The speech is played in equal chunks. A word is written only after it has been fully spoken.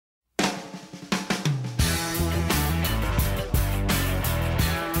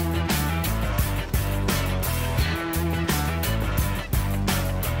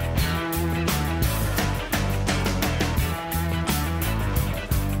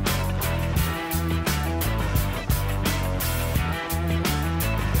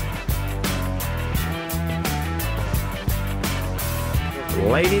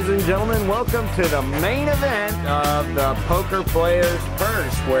Ladies and gentlemen, welcome to the main event of the Poker Players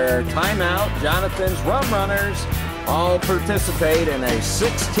Purse, where Timeout, Jonathan's Rum Runners all participate in a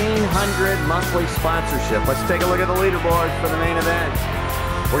 $1,600 monthly sponsorship. Let's take a look at the leaderboards for the main event.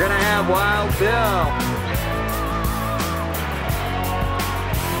 We're going to have Wild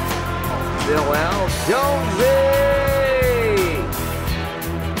Bill L. Jonesy.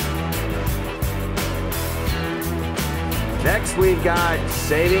 Next, we've got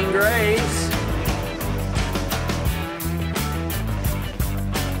Saving Grace.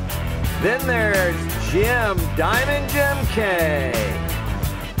 Then there's Diamond Jim K.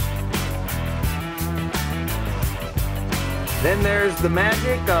 Then there's the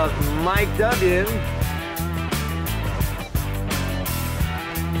magic of Mike W.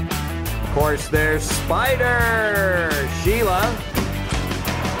 Of course, there's Spider Sheila.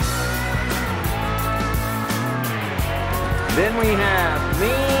 Then we have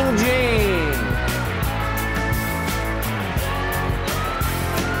Mean Gene.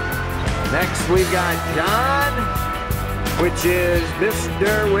 Next we've got John, which is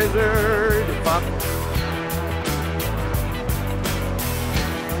Mr. Wizard.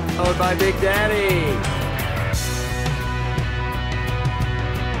 Followed by Big Daddy.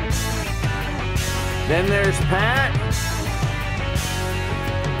 Then there's Pat.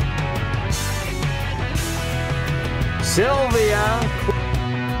 Sylvia,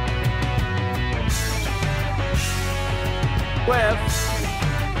 Cliff,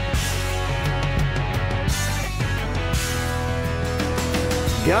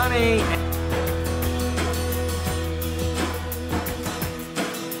 Gunny,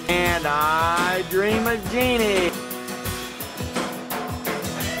 and I Dream of Jeannie.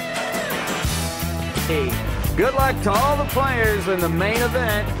 Good luck to all the players in the main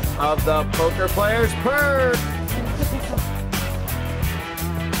event of the Poker Players Purse.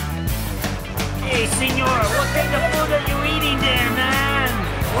 Hey, senor, what kind of food are you eating there, man?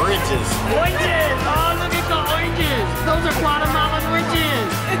 Oranges. Oranges! Oh, look at the oranges! Those are Guatemalan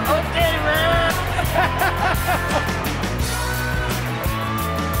oranges! Okay, man!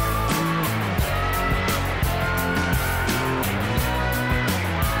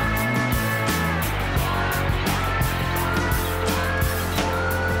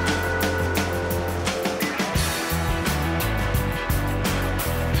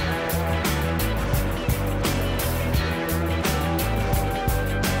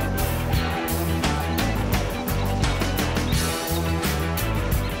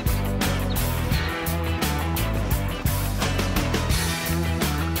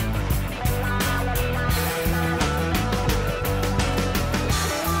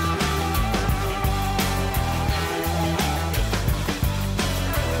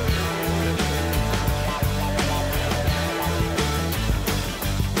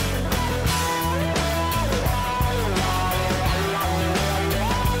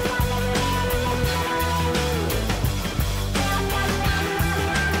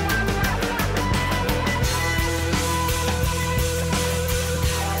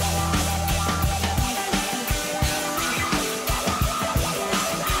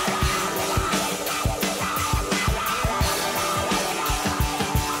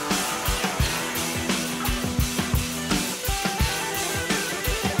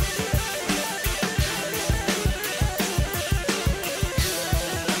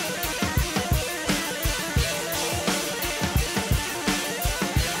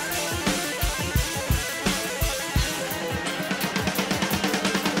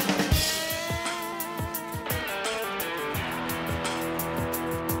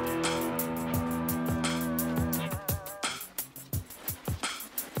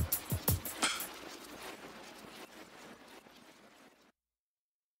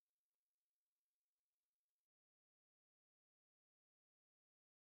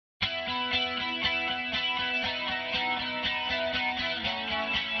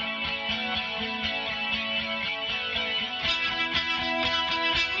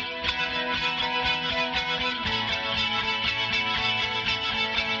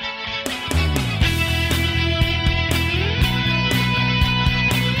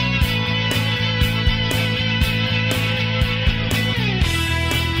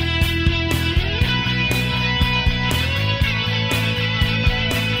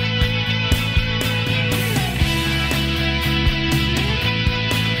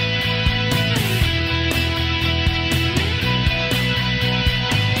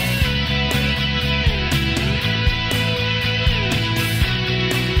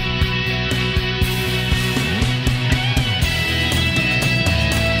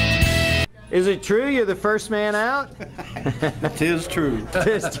 Is it true you're the first man out? It is true.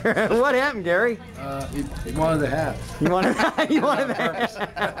 It's true. What happened, Gary? He wanted the hat. You wanted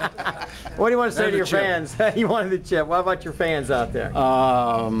that? What do you want to say to your fans? You wanted the chip. What about your fans out there?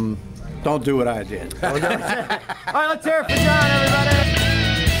 Don't do what I did. All right, let's hear it for John, everybody.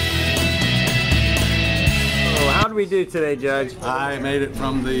 How did we do today, Judge? I made it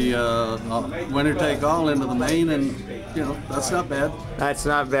from the winner take all into the main, and you know that's not bad. That's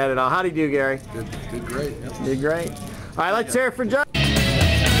not bad at all. How did you do, Gary? Did great. Yep. Did great. All right, let's hear it for John.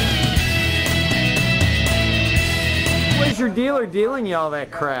 What is your dealer dealing you all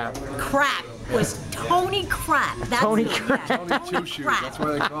that crap? Crap was Tony Crap. That's Tony it. Crap. Yeah, Tony Two Shoes. That's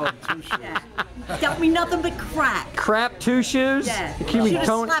why they call it Two Shoes. Yeah. Dealt me nothing but crap. Crap 2 shoes? Yeah. You Should have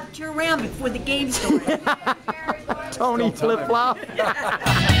Tony, slapped you around before the game started. Tony flip flop.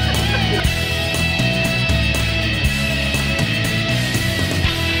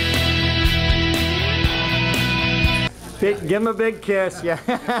 Give him a big kiss,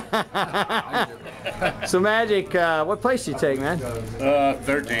 yeah. So Magic, what place do you take, man?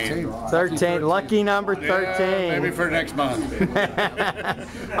 13. 13, lucky number 13. Maybe for next month. All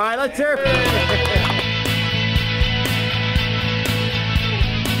right, let's hear it.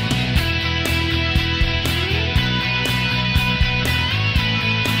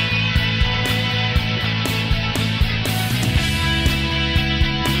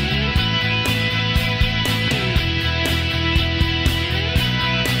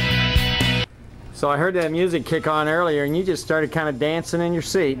 So I heard that music kick on earlier, and you just started kind of dancing in your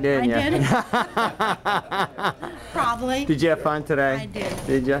seat, didn't you? I did. Probably. Did you have fun today? I did.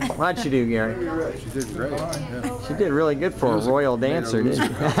 Did you? How'd you do, Gary? She did great. Yeah. She did really good for a royal dancer, didn't she?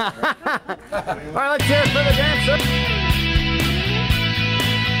 All right, let's hear it for the dancer.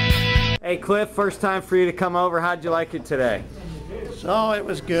 Hey, Cliff, first time for you to come over. How'd you like it today? So it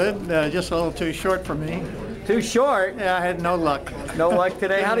was good, just a little too short for me. Too short? Yeah, I had no luck. No luck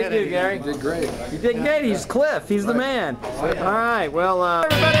today? How did you do, Gary? You did great. You did great. He's Cliff. He's the man. All right, well,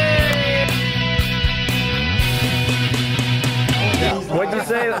 everybody! What'd you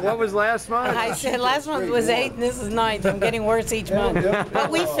say? What was last month? I said last month was 8 and this is 9th. I'm getting worse each month. But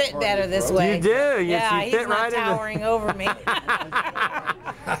we fit better this way. You do. Yes, yeah, you fit he's right not towering over me. All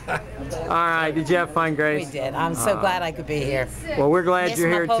right. Did you have fun, Grace? We did. I'm so glad I could be here. Well, we're glad Miss you're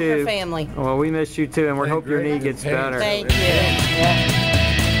my here poker too. family. Well, we miss you too, and we hope your knee gets better. Thank you. Yeah.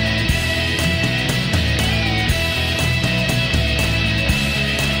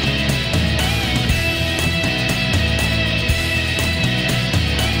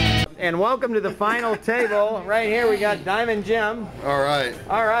 And welcome to the final table. Right here we got Diamond Jim. All right.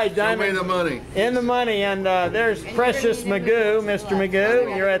 All right, Diamond. Show me the money. In the money, and there's Precious Magoo. Mr.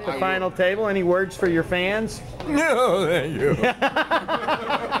 Magoo, you're at the final table. Any words for your fans? No, thank you.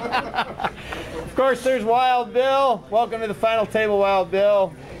 Of course, there's Wild Bill. Welcome to the final table, Wild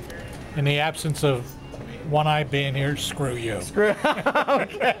Bill. In the absence of One Eye being here, screw you.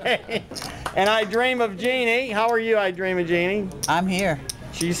 Okay. And I Dream of Jeannie. How are you, I Dream of Jeannie? I'm here.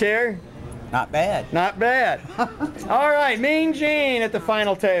 She's here? Not bad. Not bad. All right, Mean Gene at the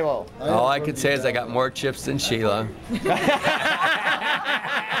final table. All I can say is I got more chips than Sheila.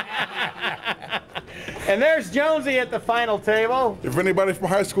 And there's Jonesy at the final table. If anybody from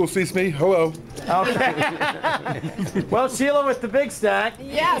high school sees me, hello. Okay. Well, Sheila with the big stack.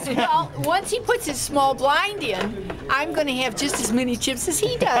 Yes, well, once he puts his small blind in, I'm going to have just as many chips as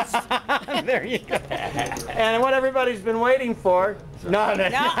he does. There you go. And what everybody's been waiting for. No. They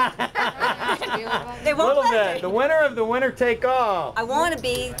won't Little let bit. me. The winner of the winner take all. I want to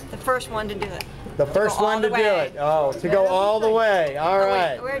be the first one to do it. The first Go all one to the do way. it. Oh, to go all the way. All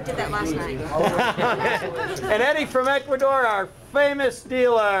right. Where did that last night? And Eddie from Ecuador, our famous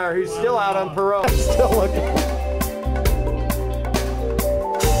dealer, who's still out on parole. Still looking.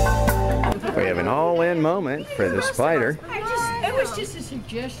 We have an all-in moment for the spider. It was just a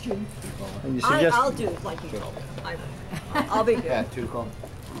suggestion. And you suggest I'll do it like you told me. I'll be good. Yeah, 2 call.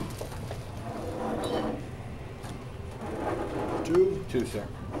 2. 2, sir.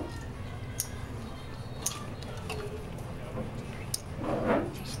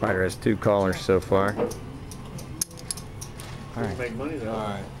 Spider has 2 callers so far. All right. Make money though. All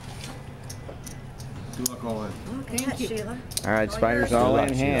right. Good luck all in. Thank you. Sheila. All right, Spider's all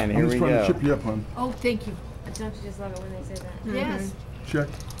in hand. Here I'm we just trying to go. chip you up, hon. Oh, thank you. Don't you just love it when they say that? Yes. Check.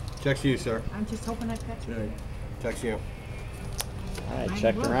 Check's you, sir. I'm just hoping I catch you. Check's you. All right,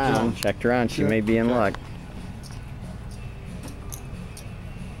 checked around. Checked around. She may be in luck.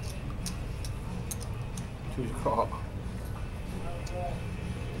 Two call.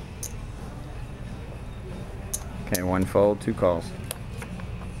 Okay, 1 fold, 2 calls.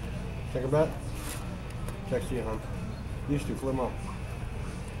 Take a bet. Text you, hon. Used to flip them up.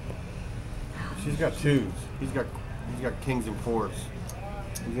 She's got twos. He's got kings and fours.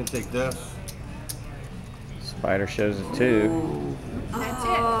 He's gonna take this. Spider shows a 2. That's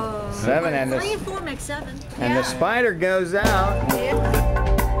it. 7 and 3 and 4 make 7. And the spider goes out.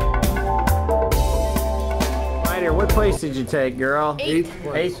 Spider, what place did you take, girl?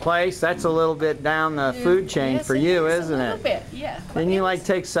 8th place. That's a little bit down the food chain for you, isn't it? A little bit, yeah. Didn't you like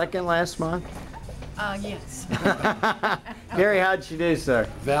take 2nd last month? Yes. Gary, how'd you do, sir?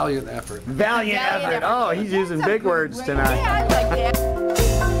 Valiant effort. Valiant effort. Oh, he's using big words tonight. Yeah, I like that.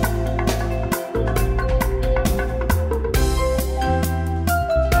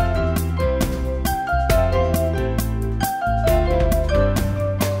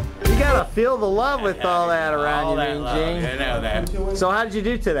 Feel the love with all that around All you, that Mean love. Gene. I know that. So how did you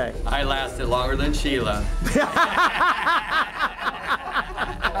do today? I lasted longer than Sheila.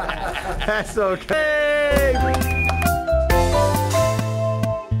 That's okay.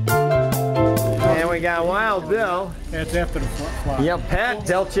 And we got Wild Bill. That's after the flop. Yep, Pat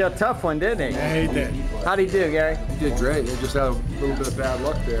dealt you a tough one, didn't he? Yeah, he did. How'd he do, Gary? He did great. He just had a little bit of bad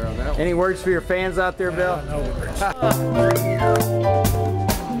luck there on that one. Any words for your fans out there, Bill? No words.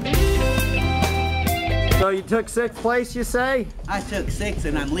 So you took 6th place, you say? I took 6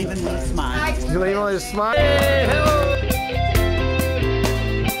 and I'm leaving with a smile. You leaving with a smile?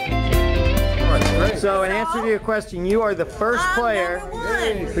 So in answer to your question, you are the first player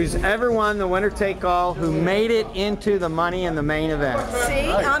who's ever won the winner-take-all who made it into the money in the main event. See,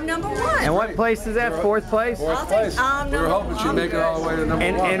 I'm number 1. And what place is that? 4th place? 4th place. We were hoping she'd make it all the way to number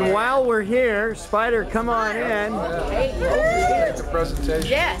 1. And while we're here, Spider, come on in. Make the presentation.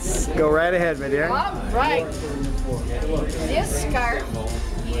 Yes. Go right ahead, my dear. All right. This scarf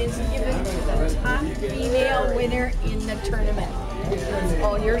is given to the top female winner in the tournament.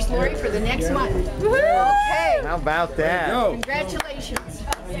 All yours, Lori, for the next month. Okay. How about that? Congratulations.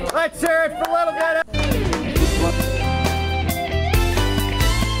 Let's hear it for a little bit.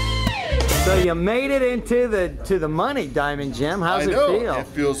 So you made it into the money, Diamond Jim. How's it feel? It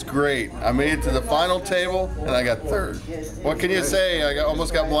feels great. I made it to the final table and I got 3rd. What can you say? I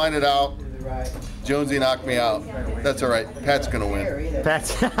almost got blinded out. Jonesy knocked me out. That's all right. Pat's gonna win.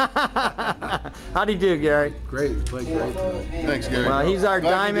 Pat's. How'd he do, Gary? Great. He played great tonight. Thanks, Gary. Well, he's our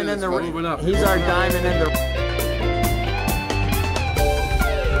diamond in the. He's our diamond in the.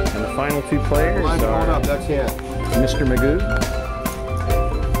 And the final 2 players are Mr. Magoo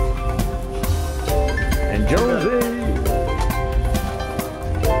and Jonesy.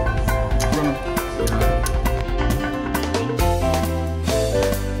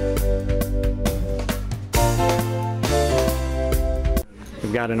 We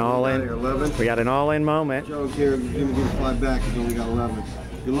got an all-in. We got an all-in moment. Joe's here. He's gonna give a 5 back. He's only got 11.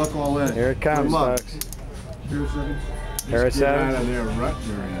 Good luck all in. Here it comes, folks. Here a second. Here a second. Out of there, right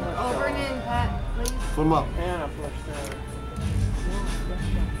there. Over and in, Pat, please. Put him up.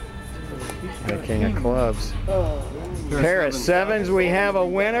 The king of clubs. Pair of 7s. We have a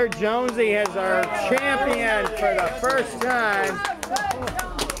winner. Jonesy is our champion for the first time.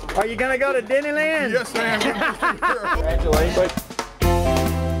 Are you gonna go to Disneyland? Yes, I am. Congratulations.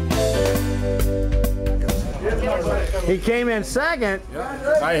 He came in 2nd.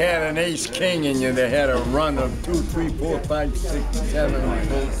 I had an ace king and you had a run of 2, 3, 4, 5, 6, 7.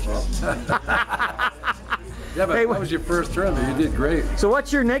 Yeah, but that was your first turn. You did great. So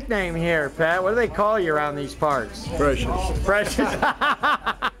what's your nickname here, Pat? What do they call you around these parts? Precious. Precious.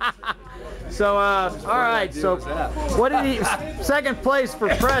 So, all right. So, what did he? 2nd place for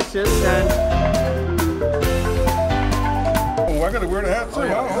Precious. And Oh, I gotta wear the hat too.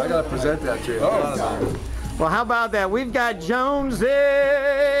 I gotta present that to you. well, how about that? We've got Jonesy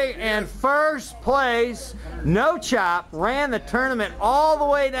in 1st place. No chop, ran the tournament all the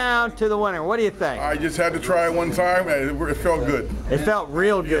way down to the winner. What do you think? I just had to try it one time and it felt good. It felt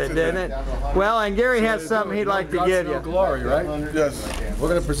real good, didn't it? Well, and Gary has something he'd like to give you. Glory, right? Yes. We're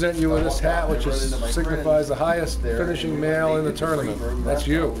going to present you with this hat, which signifies the highest finishing male in the tournament. That's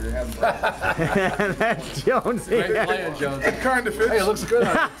you. And that's Jonesy. Great playing, Jonesy. It kind of fits. Hey, it looks good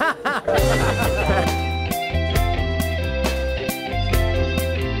on you.